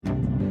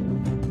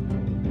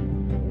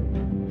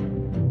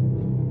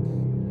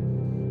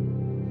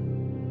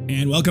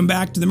And welcome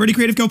back to the Murdy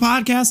Creative Co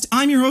podcast.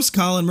 I'm your host,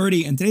 Colin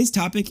Murdy, and today's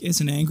topic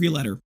is an angry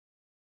letter.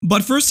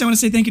 But first, I want to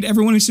say thank you to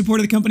everyone who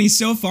supported the company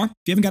so far. If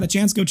you haven't got a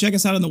chance, go check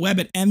us out on the web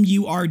at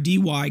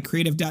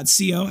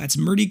murdycreative.co. That's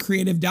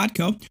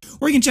murdycreative.co.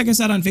 Or you can check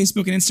us out on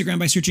Facebook and Instagram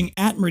by searching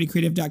at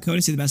murdycreative.co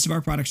to see the best of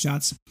our product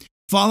shots.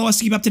 Follow us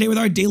to keep up to date with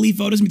our daily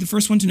photos and be the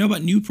first one to know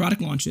about new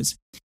product launches.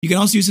 You can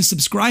also use the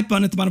subscribe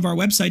button at the bottom of our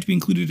website to be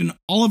included in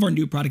all of our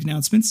new product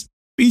announcements.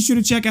 Be sure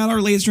to check out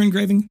our laser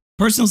engraving,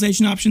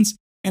 personalization options,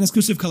 and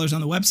exclusive colors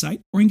on the website,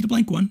 or you can get a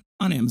blank one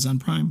on Amazon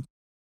Prime.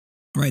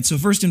 All right, so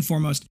first and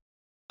foremost,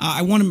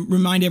 I want to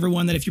remind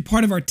everyone that if you're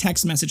part of our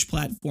text message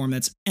platform,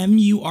 that's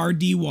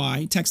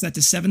MURDY, text that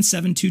to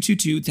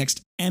 77222,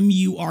 text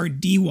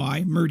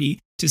MURDY, Murdy,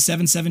 to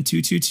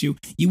 77222.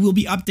 You will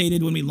be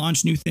updated when we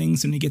launch new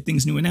things and we get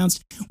things new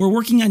announced. We're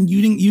working on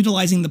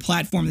utilizing the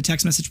platform, the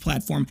text message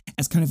platform,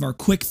 as kind of our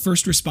quick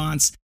first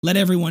response, let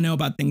everyone know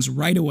about things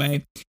right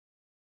away.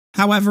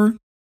 However,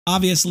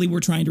 obviously,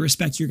 we're trying to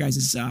respect your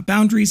guys'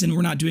 boundaries, and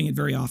we're not doing it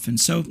very often.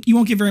 So you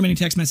won't get very many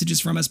text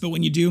messages from us, but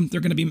when you do, they're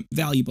going to be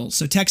valuable.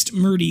 So text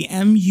Murdy,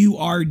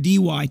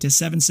 MURDY, to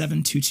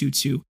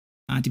 77222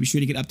 to be sure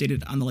to get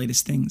updated on the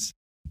latest things.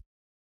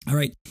 All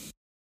right.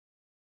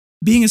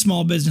 Being a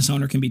small business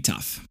owner can be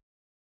tough.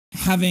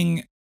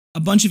 Having a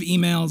bunch of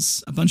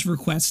emails, a bunch of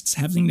requests,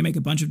 having to make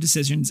a bunch of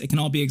decisions, it can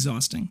all be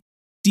exhausting.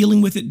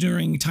 Dealing with it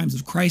during times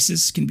of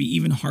crisis can be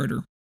even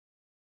harder.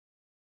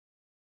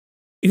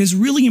 It is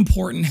really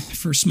important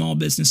for small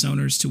business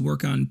owners to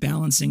work on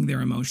balancing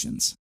their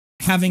emotions.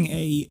 Having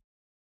a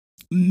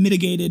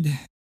mitigated,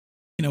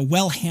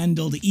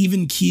 well-handled,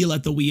 even keel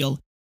at the wheel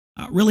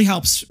really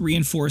helps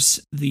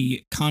reinforce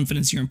the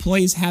confidence your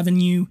employees have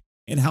in you.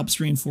 It helps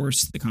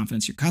reinforce the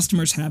confidence your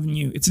customers have in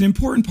you. It's an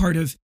important part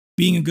of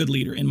being a good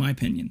leader, in my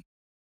opinion.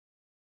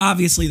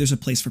 Obviously, there's a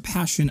place for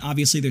passion.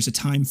 Obviously, there's a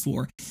time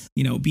for,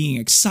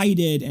 being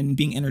excited and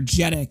being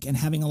energetic and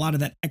having a lot of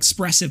that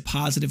expressive,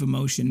 positive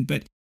emotion.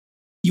 But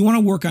you want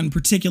to work on,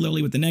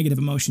 particularly with the negative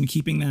emotion,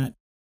 keeping that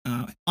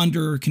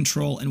under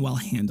control and well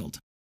handled.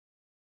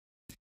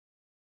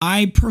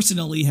 I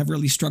personally have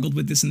really struggled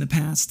with this in the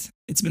past.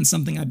 It's been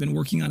something I've been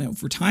working on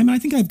over time, and I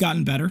think I've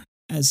gotten better,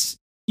 as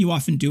you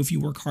often do if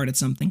you work hard at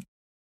something.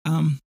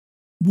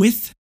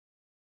 With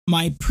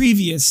my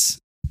previous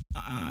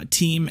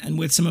team and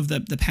with some of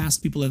the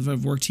past people that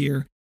have worked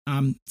here,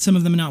 some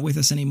of them are not with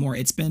us anymore.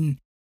 It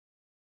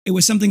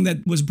was something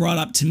that was brought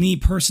up to me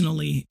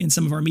personally in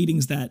some of our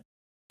meetings that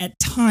at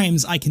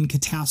times I can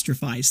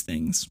catastrophize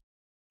things.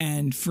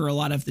 And for a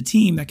lot of the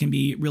team, that can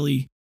be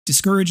really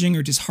discouraging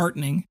or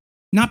disheartening.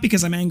 Not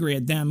because I'm angry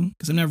at them,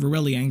 because I'm never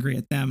really angry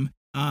at them,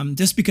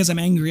 just because I'm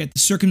angry at the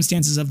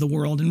circumstances of the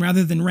world. And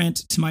rather than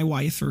rant to my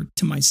wife or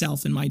to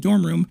myself in my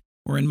dorm room,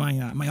 or in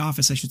my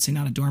office, I should say,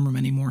 not a dorm room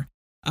anymore,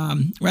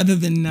 rather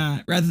than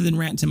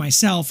rant to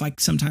myself, I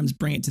sometimes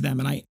bring it to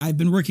them. And I've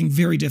been working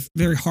very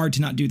hard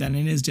to not do that, and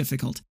it is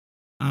difficult.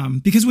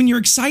 Because when you're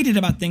excited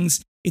about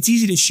things, it's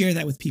easy to share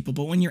that with people.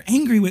 But when you're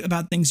angry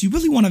about things, you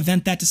really want to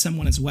vent that to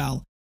someone as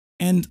well.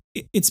 And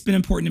it's been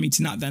important to me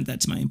to not vent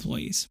that to my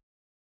employees.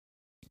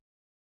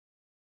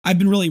 I've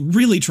been really,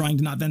 really trying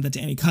to not vent that to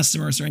any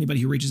customers or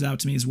anybody who reaches out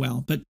to me as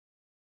well. But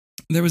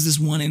there was this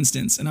one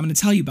instance, and I'm going to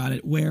tell you about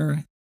it,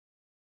 where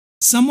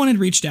someone had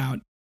reached out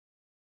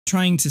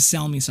trying to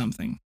sell me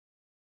something.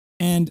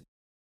 And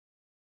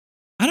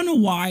I don't know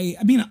why.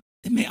 I mean,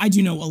 I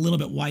do know a little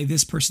bit why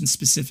this person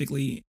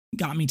specifically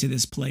got me to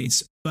this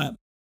place, but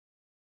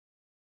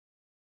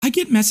I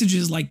get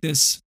messages like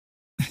this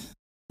at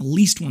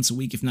least once a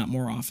week, if not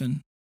more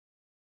often.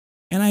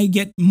 And I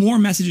get more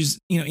messages,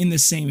 in the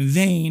same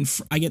vein.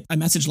 I get a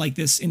message like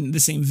this in the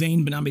same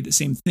vein, but not be the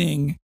same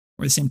thing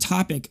or the same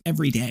topic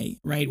every day,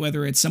 right?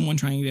 Whether it's someone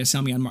trying to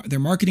sell me on their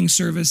marketing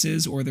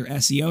services or their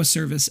SEO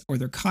service or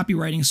their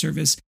copywriting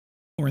service,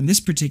 or in this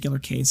particular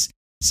case,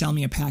 sell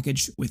me a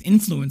package with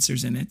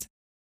influencers in it.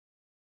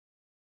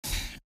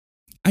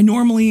 I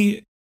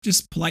normally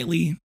just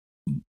politely,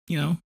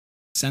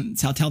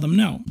 tell them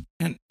no.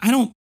 And I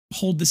don't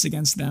hold this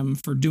against them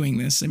for doing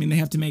this. I mean, they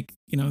have to make,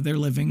 their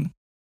living.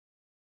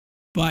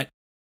 But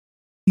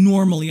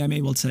normally I'm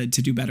able to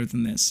do better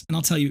than this. And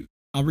I'll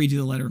read you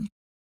the letter.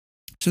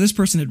 So this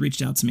person had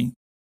reached out to me.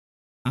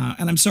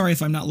 And I'm sorry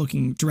if I'm not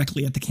looking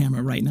directly at the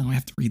camera right now. I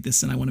have to read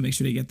this, and I want to make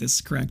sure to get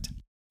this correct.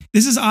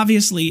 This is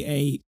obviously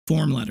a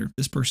form letter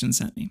this person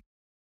sent me.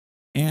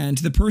 And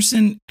the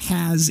person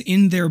has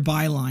in their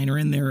byline or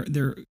in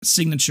their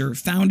signature,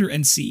 founder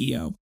and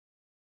CEO.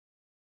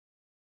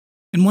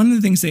 And one of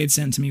the things they had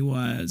sent to me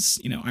was,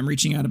 I'm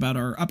reaching out about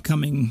our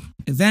upcoming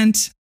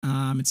event.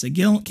 It's a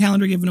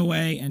calendar given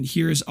away, and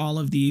here's all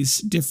of these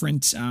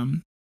different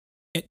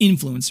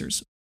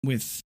influencers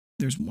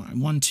there's 5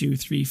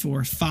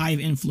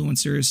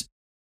 influencers,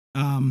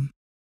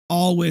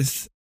 all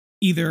with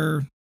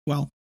either,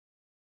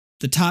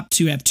 the top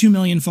 2 have 2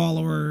 million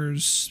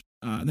followers.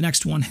 The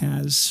next one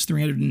has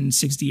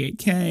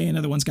 368K.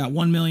 Another one's got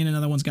 1 million.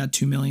 Another one's got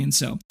 2 million.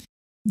 So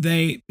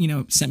they,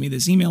 sent me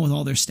this email with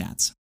all their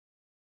stats.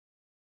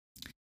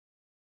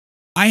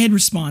 I had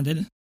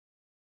responded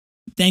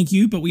Thank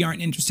you, but we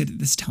aren't interested at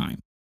this time.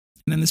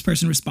 And then this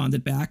person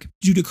responded back,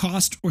 due to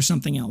cost or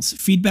something else.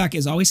 Feedback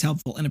is always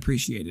helpful and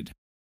appreciated.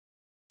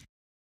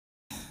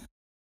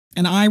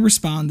 And I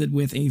responded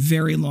with a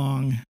very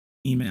long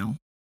email.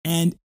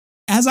 And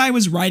as I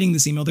was writing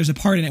this email, there's a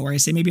part in it where I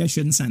say, maybe I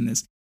shouldn't send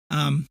this.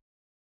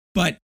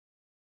 But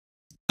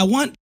I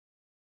want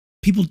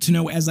people to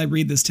know as I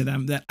read this to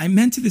them that I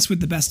meant this with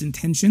the best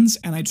intentions,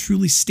 and I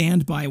truly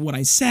stand by what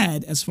I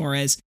said as far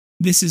as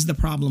this is the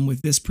problem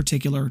with this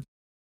particular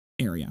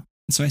area.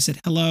 And so I said,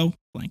 hello,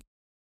 blank.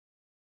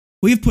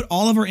 We have put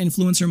all of our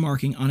influencer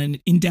marketing on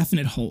an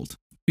indefinite hold.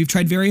 We've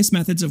tried various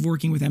methods of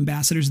working with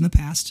ambassadors in the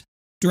past,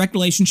 direct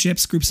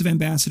relationships, groups of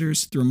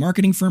ambassadors, through a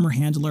marketing firm or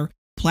handler,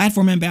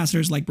 platform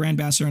ambassadors like Brand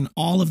Ambassador, and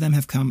all of them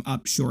have come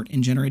up short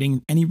in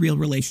generating any real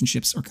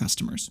relationships or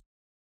customers.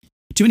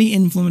 Too many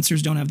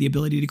influencers don't have the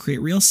ability to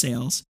create real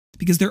sales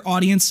because their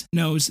audience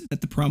knows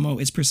that the promo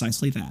is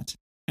precisely that,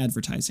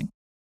 advertising.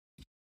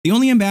 The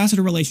only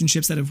ambassador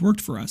relationships that have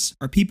worked for us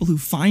are people who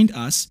find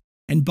us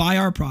and buy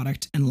our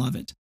product and love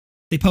it.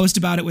 They post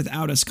about it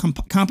without us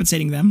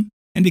compensating them,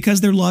 and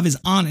because their love is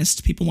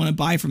honest, people want to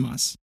buy from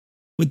us.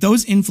 With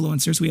those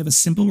influencers, we have a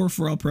simple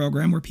referral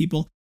program where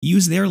people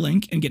use their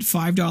link and get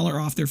 $5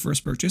 off their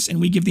first purchase, and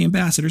we give the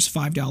ambassadors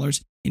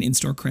 $5 in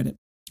in-store credit.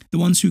 The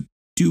ones who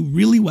do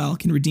really well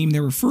can redeem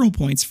their referral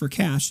points for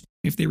cash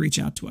if they reach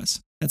out to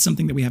us. That's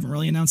something that we haven't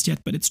really announced yet,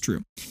 but it's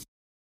true.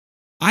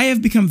 I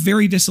have become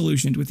very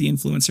disillusioned with the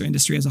influencer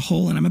industry as a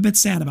whole, and I'm a bit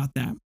sad about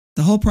that.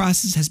 The whole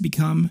process has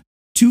become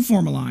too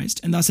formalized,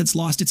 and thus it's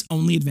lost its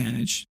only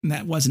advantage, and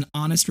that was an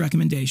honest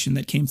recommendation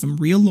that came from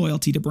real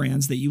loyalty to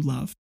brands that you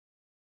love.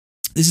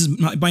 This is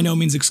by no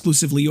means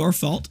exclusively your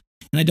fault,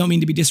 and I don't mean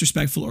to be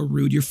disrespectful or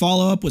rude. Your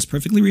follow-up was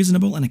perfectly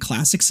reasonable and a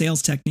classic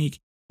sales technique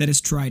that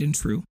is tried and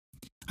true.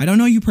 I don't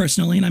know you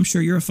personally, and I'm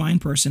sure you're a fine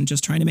person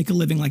just trying to make a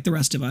living like the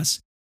rest of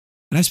us,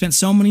 but I've spent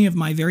so many of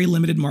my very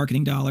limited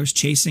marketing dollars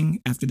chasing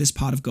after this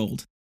pot of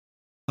gold.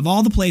 Of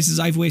all the places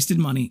I've wasted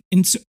money,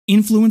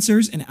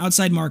 influencers and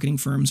outside marketing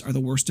firms are the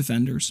worst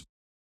offenders.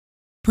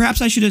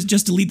 Perhaps I should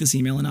just delete this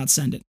email and not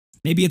send it.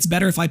 Maybe it's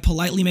better if I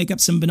politely make up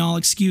some banal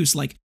excuse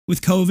like,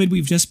 with COVID,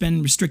 we've just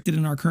been restricted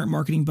in our current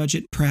marketing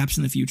budget, perhaps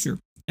in the future.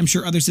 I'm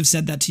sure others have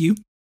said that to you.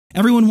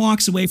 Everyone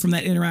walks away from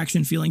that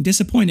interaction feeling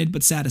disappointed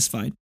but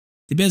satisfied.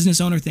 The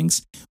business owner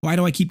thinks, why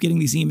do I keep getting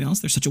these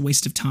emails? They're such a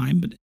waste of time,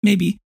 but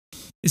maybe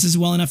this is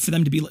well enough for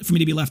me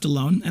to be left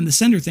alone. And the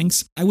sender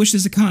thinks, I wish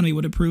this economy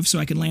would improve so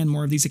I could land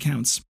more of these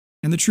accounts.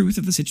 And the truth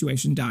of the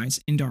situation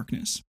dies in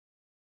darkness.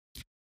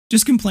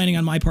 Just complaining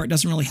on my part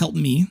doesn't really help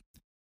me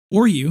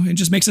or you. It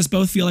just makes us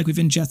both feel like we've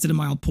ingested a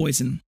mild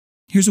poison.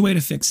 Here's a way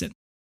to fix it.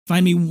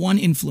 Find me one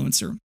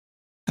influencer,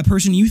 a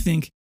person you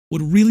think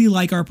would really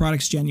like our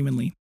products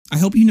genuinely. I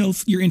hope you know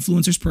your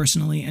influencers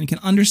personally and can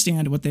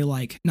understand what they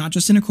like, not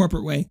just in a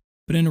corporate way,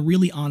 but in a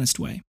really honest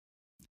way.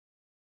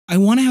 I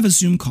want to have a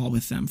Zoom call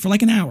with them for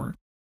like an hour.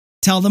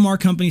 Tell them our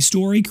company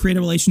story, create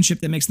a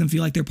relationship that makes them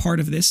feel like they're part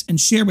of this, and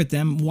share with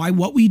them why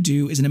what we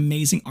do is an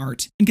amazing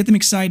art and get them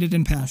excited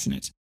and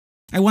passionate.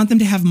 I want them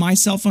to have my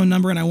cell phone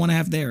number and I want to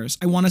have theirs.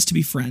 I want us to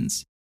be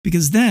friends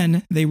because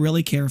then they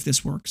really care if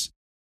this works.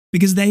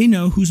 Because they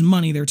know whose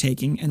money they're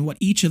taking and what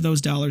each of those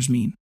dollars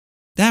mean.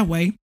 That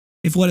way,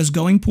 if it is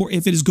going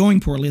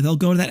poorly, they'll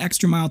go to that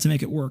extra mile to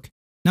make it work.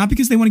 Not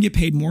because they want to get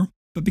paid more,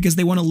 but because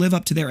they want to live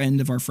up to their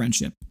end of our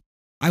friendship.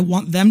 I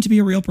want them to be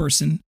a real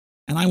person,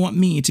 and I want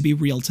me to be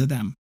real to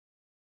them.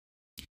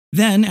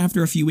 Then,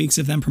 after a few weeks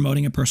of them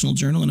promoting a personal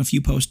journal and a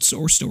few posts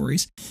or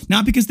stories,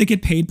 not because they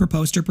get paid per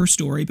post or per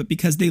story, but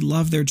because they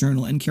love their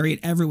journal and carry it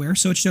everywhere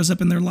so it shows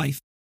up in their life,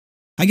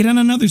 I get on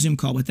another Zoom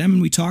call with them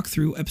and we talk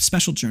through a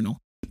special journal.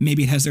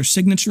 Maybe it has their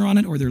signature on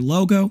it or their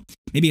logo.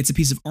 Maybe it's a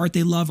piece of art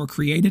they love or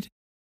created.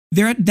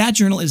 That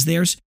journal is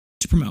theirs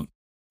to promote.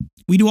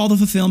 We do all the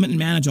fulfillment and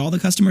manage all the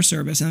customer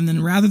service, and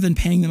then rather than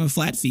paying them a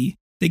flat fee,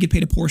 they get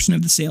paid a portion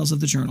of the sales of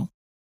the journal.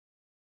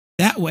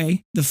 That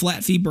way, the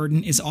flat fee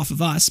burden is off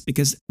of us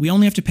because we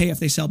only have to pay if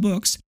they sell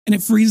books, and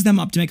it frees them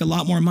up to make a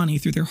lot more money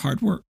through their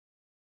hard work.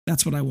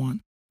 That's what I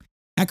want.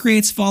 That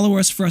creates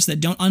followers for us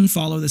that don't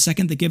unfollow the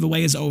second the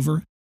giveaway is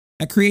over.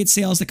 That creates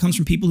sales that comes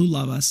from people who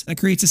love us. That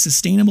creates a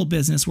sustainable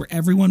business where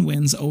everyone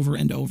wins over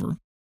and over.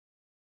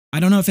 I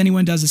don't know if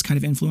anyone does this kind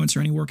of influence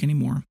or any work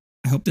anymore.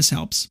 I hope this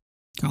helps.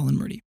 Colin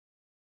Murdy.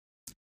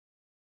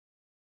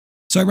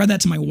 So I read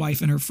that to my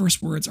wife, and her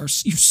first words are,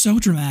 "You're so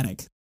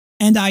dramatic."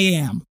 And I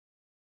am.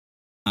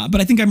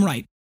 But I think I'm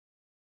right.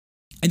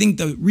 I think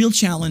the real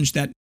challenge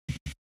that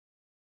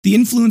the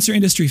influencer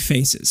industry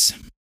faces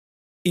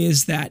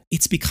is that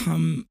it's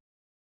become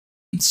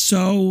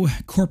so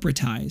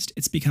corporatized.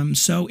 It's become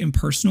so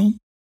impersonal.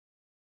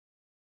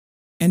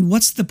 And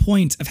what's the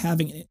point of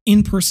having an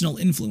impersonal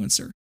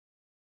influencer?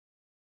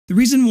 The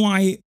reason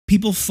why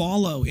people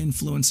follow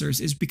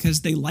influencers is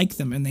because they like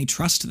them and they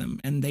trust them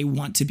and they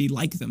want to be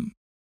like them.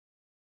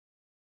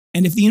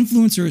 And if the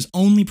influencer is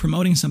only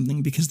promoting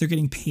something because they're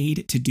getting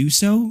paid to do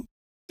so,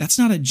 that's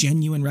not a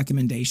genuine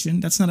recommendation.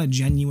 That's not a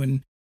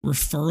genuine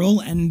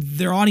referral, and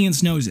their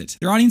audience knows it.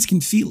 Their audience can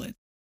feel it.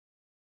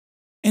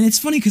 And it's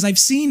funny because I've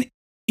seen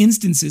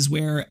instances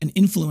where an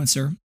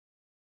influencer,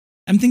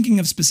 I'm thinking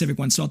of specific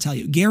ones, so I'll tell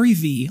you. Gary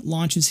Vee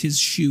launches his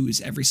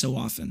shoes every so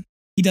often.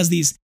 He does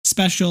these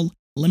special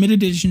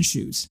limited edition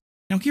shoes.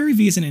 Now, Gary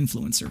Vee is an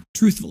influencer,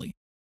 truthfully.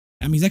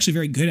 He's actually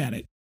very good at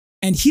it.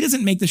 And he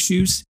doesn't make the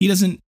shoes. He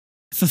doesn't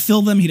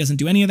fulfill them. He doesn't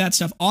do any of that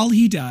stuff. All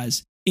he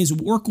does is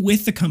work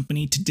with the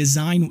company to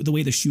design the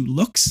way the shoe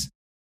looks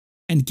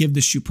and give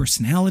the shoe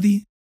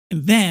personality.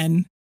 And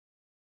then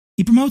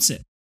he promotes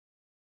it.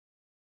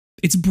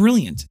 It's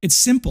brilliant. It's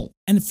simple.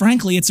 And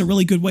frankly, it's a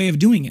really good way of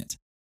doing it.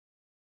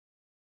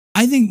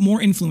 I think more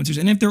influencers,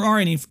 and if there are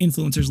any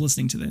influencers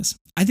listening to this,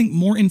 I think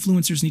more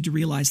influencers need to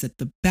realize that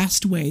the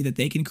best way that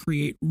they can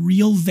create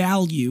real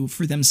value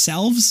for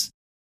themselves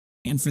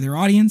and for their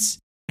audience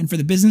and for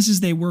the businesses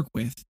they work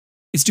with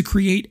is to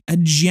create a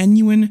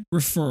genuine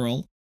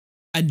referral,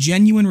 a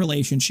genuine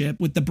relationship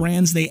with the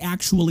brands they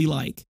actually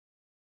like.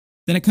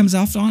 Then it comes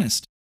off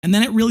honest. And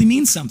then it really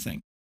means something.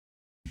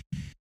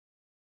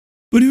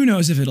 But who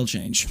knows if it'll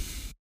change?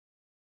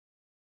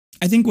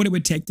 I think what it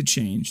would take to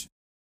change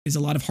is a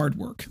lot of hard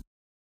work.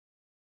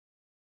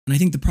 And I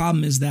think the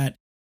problem is that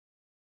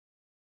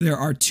there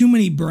are too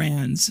many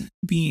brands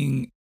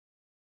being,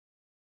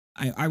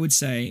 I would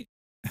say,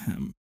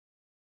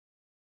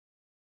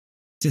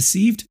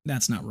 deceived.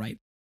 That's not right.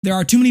 There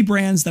are too many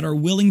brands that are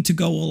willing to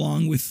go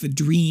along with the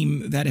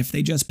dream that if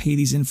they just pay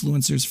these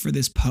influencers for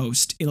this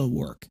post, it'll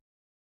work.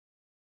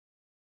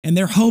 And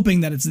they're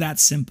hoping that it's that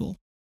simple.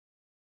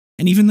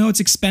 And even though it's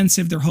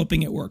expensive, they're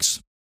hoping it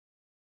works.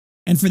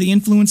 And for the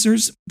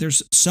influencers,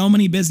 there's so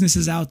many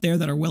businesses out there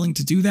that are willing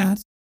to do that,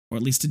 or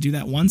at least to do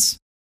that once,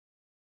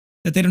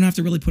 that they don't have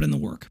to really put in the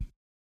work.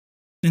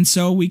 And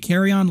so we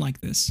carry on like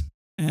this.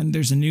 And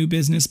there's a new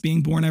business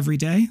being born every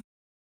day.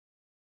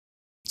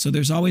 So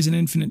there's always an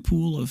infinite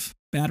pool of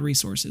bad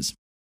resources.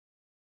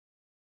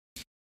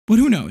 But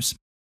who knows?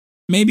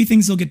 Maybe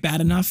things will get bad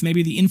enough.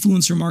 Maybe the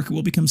influencer market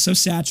will become so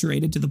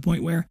saturated to the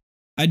point where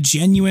a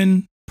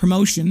genuine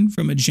promotion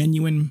from a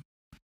genuine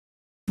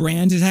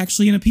brand is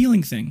actually an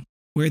appealing thing,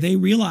 where they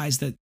realize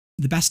that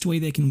the best way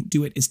they can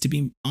do it is to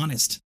be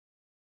honest.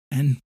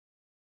 And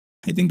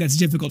I think that's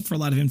difficult for a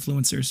lot of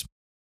influencers,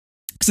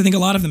 because I think a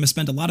lot of them have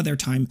spent a lot of their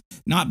time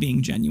not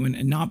being genuine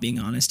and not being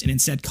honest, and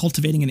instead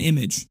cultivating an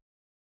image.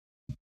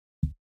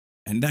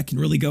 And that can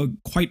really go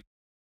quite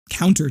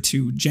counter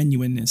to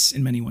genuineness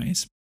in many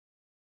ways.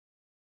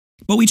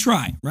 But we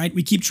try, right?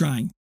 We keep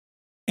trying.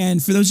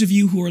 And for those of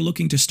you who are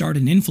looking to start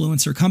an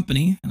influencer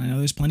company, and I know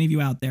there's plenty of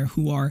you out there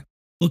who are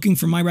looking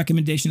for my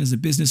recommendation as a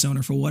business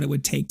owner for what it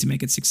would take to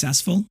make it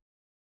successful,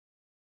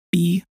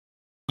 be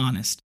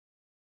honest.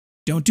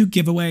 Don't do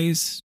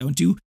giveaways. Don't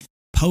do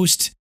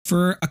post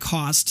for a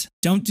cost.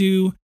 Don't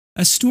do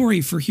a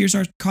story for here's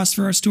our cost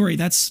for our story.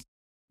 That's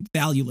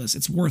valueless.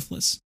 It's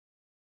worthless.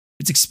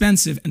 It's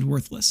expensive and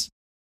worthless.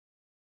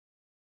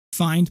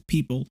 Find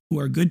people who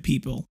are good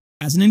people.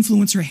 As an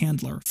influencer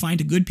handler,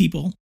 find good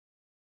people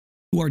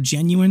who are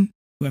genuine,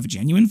 who have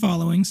genuine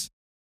followings,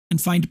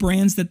 and find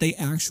brands that they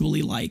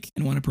actually like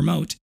and want to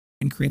promote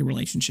and create a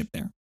relationship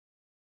there.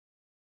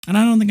 And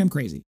I don't think I'm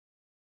crazy.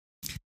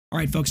 All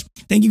right, folks,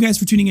 thank you guys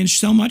for tuning in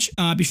so much.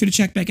 Be sure to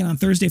check back in on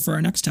Thursday for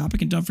our next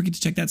topic, and don't forget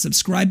to check that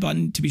subscribe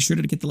button to be sure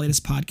to get the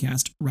latest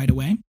podcast right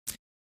away.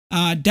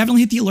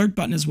 Definitely hit the alert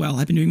button as well.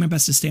 I've been doing my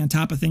best to stay on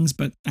top of things,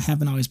 but I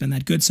haven't always been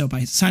that good. So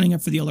by signing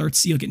up for the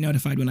alerts, you'll get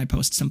notified when I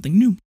post something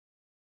new.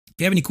 If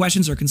you have any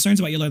questions or concerns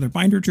about your leather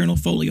binder, journal,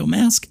 folio,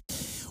 mask,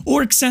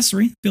 or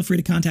accessory, feel free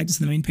to contact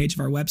us on the main page of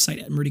our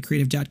website at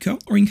meridiacreative.co,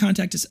 or you can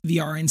contact us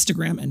via our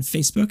Instagram and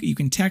Facebook. You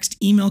can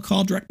text, email,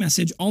 call, direct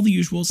message, all the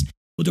usuals.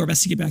 We'll do our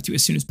best to get back to you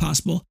as soon as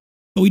possible.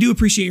 But we do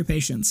appreciate your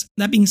patience.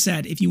 That being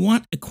said, if you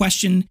want a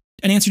question,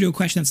 an answer to a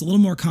question that's a little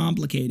more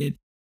complicated,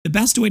 the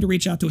best way to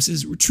reach out to us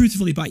is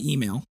truthfully by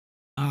email.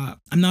 I'm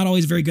not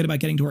always very good about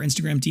getting to our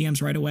Instagram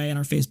DMs right away and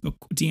our Facebook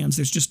DMs.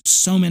 There's just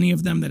so many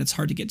of them that it's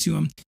hard to get to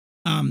them.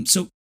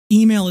 So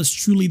email is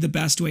truly the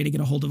best way to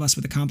get a hold of us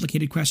with a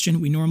complicated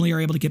question. We normally are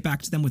able to get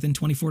back to them within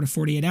 24 to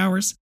 48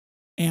 hours.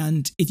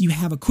 And if you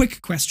have a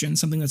quick question,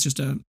 something that's just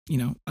an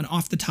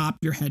off the top of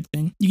your head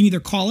thing, you can either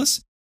call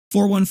us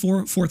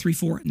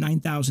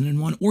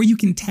 414-434-9001, or you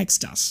can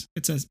text us.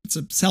 It's a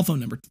cell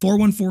phone number,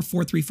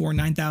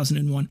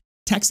 414-434-9001.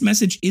 Text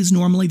message is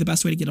normally the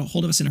best way to get a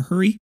hold of us in a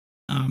hurry.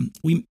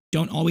 We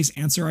don't always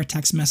answer our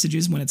text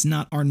messages when it's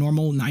not our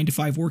normal 9 to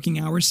 5 working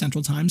hours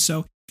Central Time. So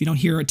if you don't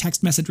hear a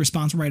text message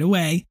response right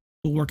away,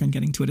 we'll work on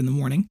getting to it in the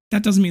morning.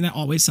 That doesn't mean that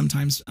always.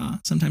 Sometimes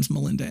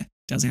Melinda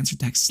does answer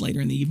texts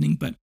later in the evening,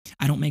 but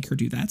I don't make her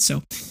do that.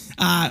 So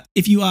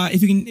if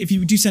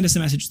you do send us a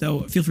message,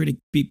 though, feel free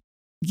to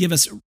give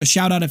us a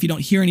shout out if you don't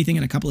hear anything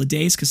in a couple of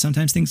days, because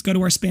sometimes things go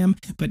to our spam.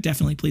 But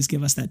definitely, please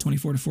give us that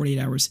 24 to 48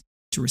 hours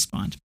to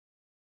respond.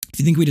 If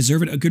you think we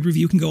deserve it, a good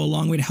review can go a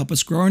long way to help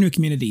us grow our new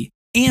community.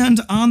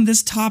 And on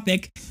this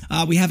topic,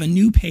 we have a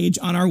new page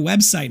on our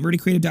website,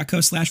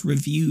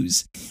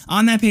 meridiacreative.co/reviews.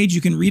 On that page,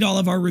 you can read all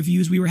of our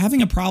reviews. We were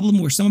having a problem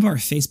where some of our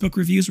Facebook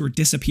reviews were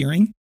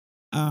disappearing.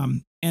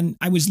 And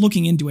I was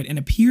looking into it, and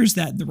it appears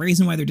that the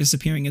reason why they're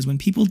disappearing is when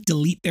people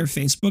delete their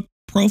Facebook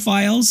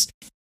profiles,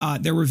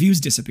 their reviews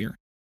disappear,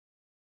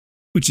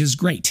 which is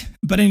great.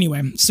 But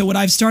anyway, so what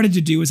I've started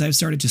to do is I've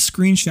started to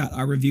screenshot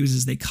our reviews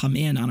as they come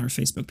in on our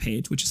Facebook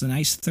page, which is a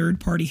nice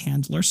third-party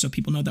handler so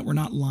people know that we're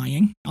not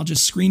lying. I'll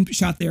just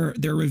screenshot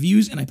their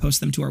reviews and I post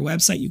them to our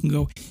website. You can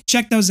go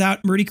check those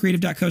out,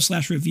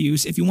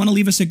 murdycreative.co/reviews. If you want to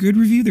leave us a good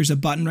review, there's a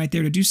button right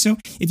there to do so.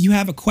 If you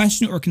have a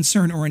question or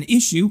concern or an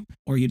issue,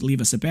 or you'd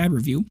leave us a bad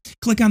review,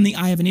 click on the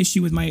I have an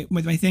issue with my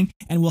thing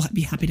and we'll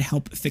be happy to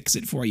help fix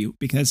it for you,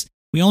 because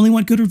we only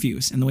want good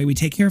reviews, and the way we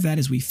take care of that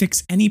is we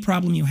fix any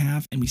problem you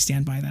have, and we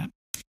stand by that.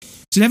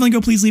 So definitely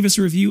go please leave us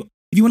a review.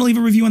 If you want to leave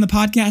a review on the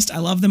podcast, I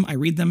love them. I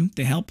read them.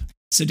 They help.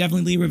 So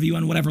definitely leave a review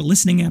on whatever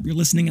listening app you're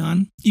listening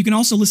on. You can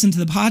also listen to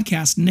the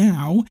podcast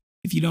now,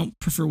 if you don't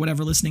prefer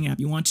whatever listening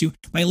app you want to,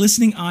 by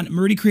listening on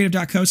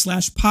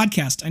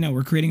murdycreative.co/podcast. I know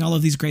we're creating all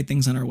of these great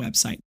things on our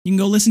website. You can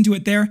go listen to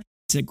it there.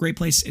 It's a great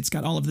place. It's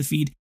got all of the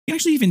feed. You can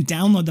actually even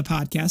download the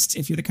podcasts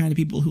if you're the kind of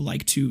people who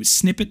like to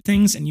snippet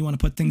things and you want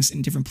to put things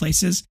in different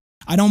places.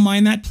 I don't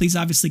mind that. Please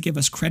obviously give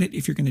us credit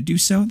if you're going to do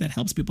so. That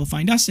helps people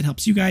find us. It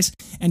helps you guys.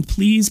 And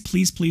please,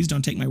 please, please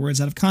don't take my words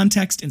out of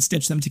context and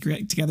stitch them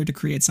together to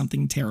create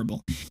something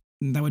terrible.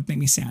 That would make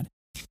me sad.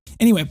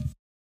 Anyway,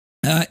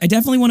 I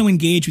definitely want to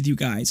engage with you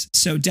guys.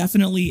 So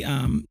definitely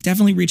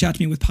reach out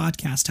to me with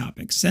podcast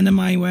topics. Send them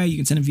my way. You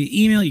can send them via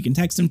email. You can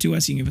text them to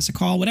us. You can give us a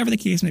call, whatever the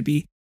case might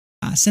be.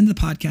 Send the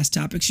podcast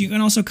topics. You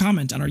can also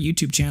comment on our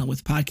YouTube channel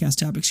with podcast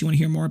topics you want to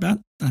hear more about.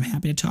 I'm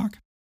happy to talk.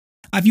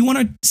 If you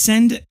want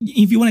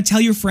to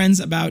tell your friends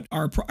about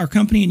our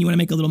company and you want to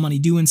make a little money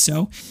doing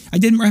so, I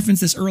didn't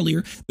reference this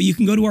earlier, but you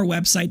can go to our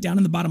website. Down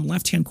in the bottom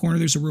left-hand corner,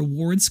 there's a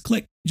rewards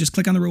click. Just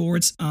click on the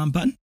rewards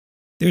button.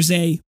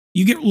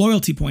 You get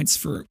loyalty points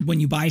for when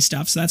you buy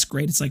stuff, so that's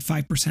great. It's like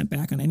 5%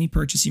 back on any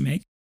purchase you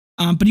make.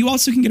 But you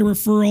also can get a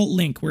referral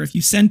link where if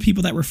you send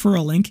people that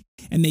referral link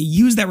and they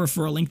use that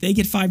referral link, they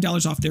get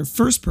 $5 off their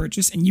first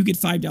purchase and you get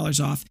 $5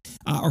 off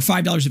or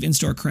 $5 of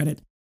in-store credit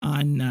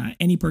on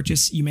any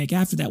purchase you make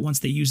after that once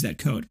they use that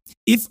code.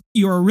 If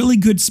you're a really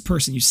good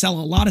person, you sell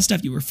a lot of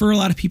stuff, you refer a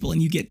lot of people,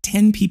 and you get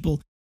 10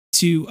 people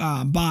to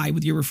buy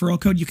with your referral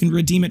code, you can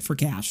redeem it for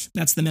cash.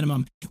 That's the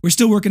minimum. We're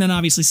still working on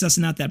obviously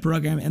sussing out that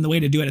program, and the way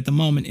to do it at the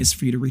moment is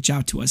for you to reach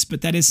out to us.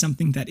 But that is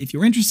something that if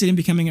you're interested in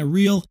becoming a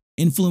real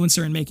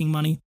influencer and making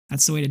money,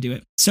 that's the way to do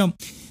it. So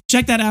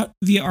check that out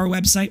via our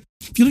website.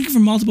 If you're looking for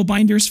multiple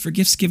binders for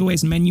gifts,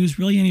 giveaways, menus,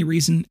 really any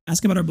reason,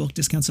 ask about our bulk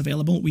discounts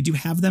available. We do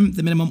have them.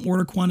 The minimum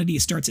order quantity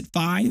starts at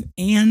 5,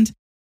 and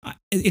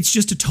it's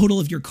just a total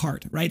of your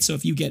cart, right? So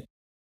if you get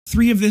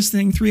 3 of this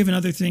thing, 3 of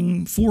another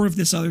thing, 4 of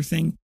this other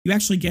thing, you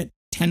actually get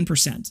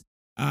 10%.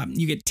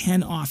 You get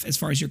 10 off as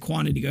far as your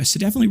quantity goes. So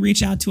definitely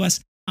reach out to us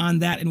on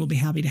that, and we'll be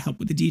happy to help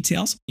with the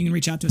details. You can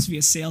reach out to us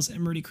via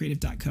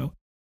sales@murdycreative.co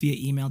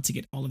via email to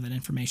get all of that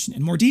information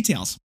and more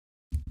details.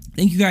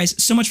 Thank you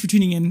guys so much for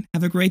tuning in.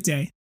 Have a great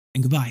day,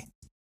 and goodbye.